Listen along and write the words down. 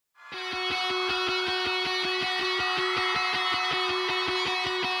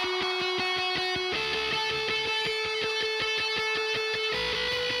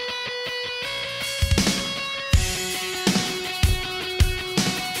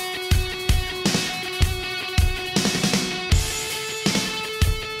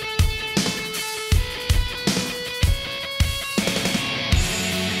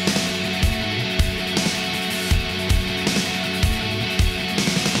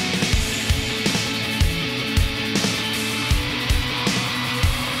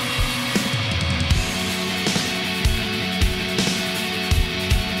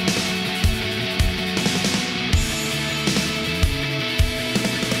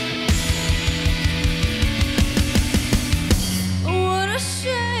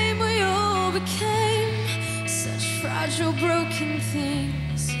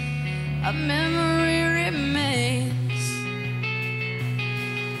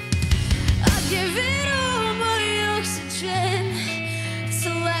give it all my oxygen to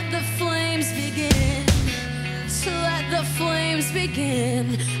let the flames begin, to let the flames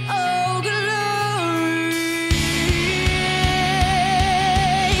begin. Oh, glory.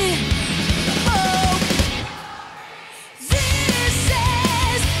 Oh, this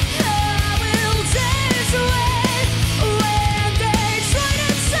is how we'll dance when they try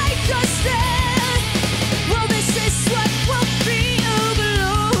to take us down. Well, this is what will be your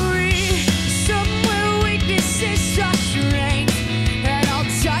glory. Somewhere weakness is our strength, and I'll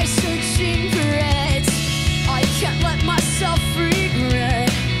die searching for it. I can't let myself regret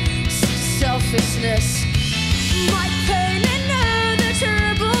selfishness, my pain and the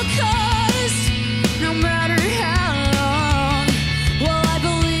terrible cause. No matter how long, well, I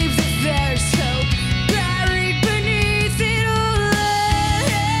believe that there's hope buried beneath it all,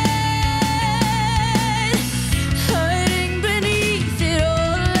 hiding beneath it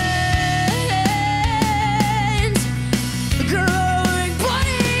all, and growing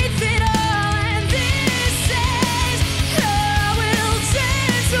beneath it all. And this is how we'll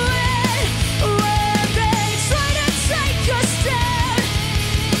dance when they try to take us down.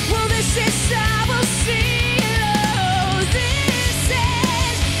 Well, this is how we'll see it all. This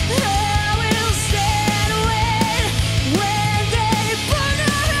is how we'll stand when they burn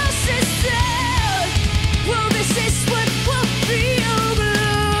our houses down. Well, this is what will be your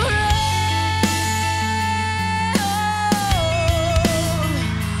glory.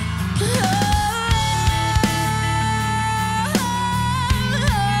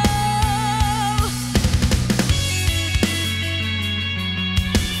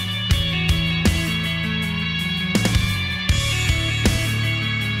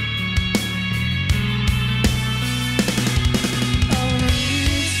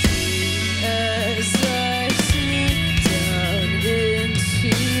 As I sink down into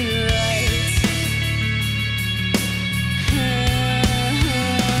light,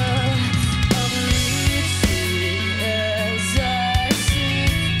 I'm reaching as I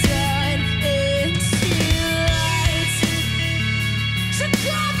sink down into light.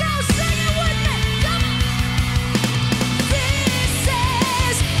 Chicago, sing it with me, come on! This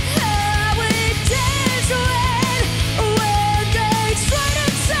is how we dance when they try to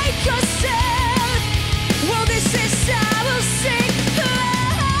take us down. Well, this is how we'll sing.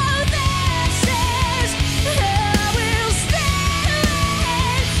 Oh, this is how we'll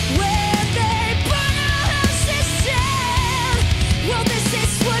stand when they burn our houses down. Well, this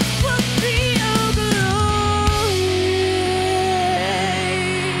is what will be your glory.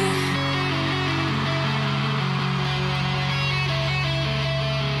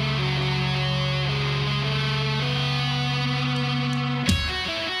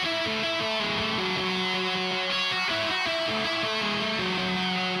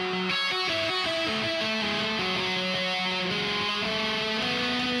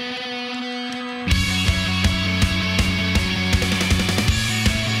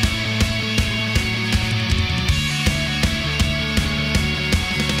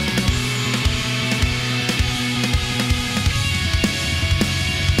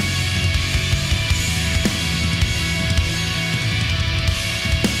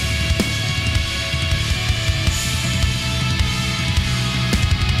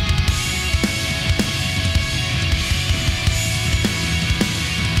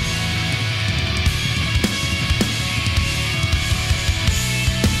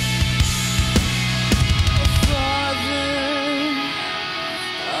 Oh,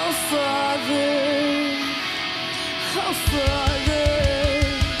 Father, oh, Father.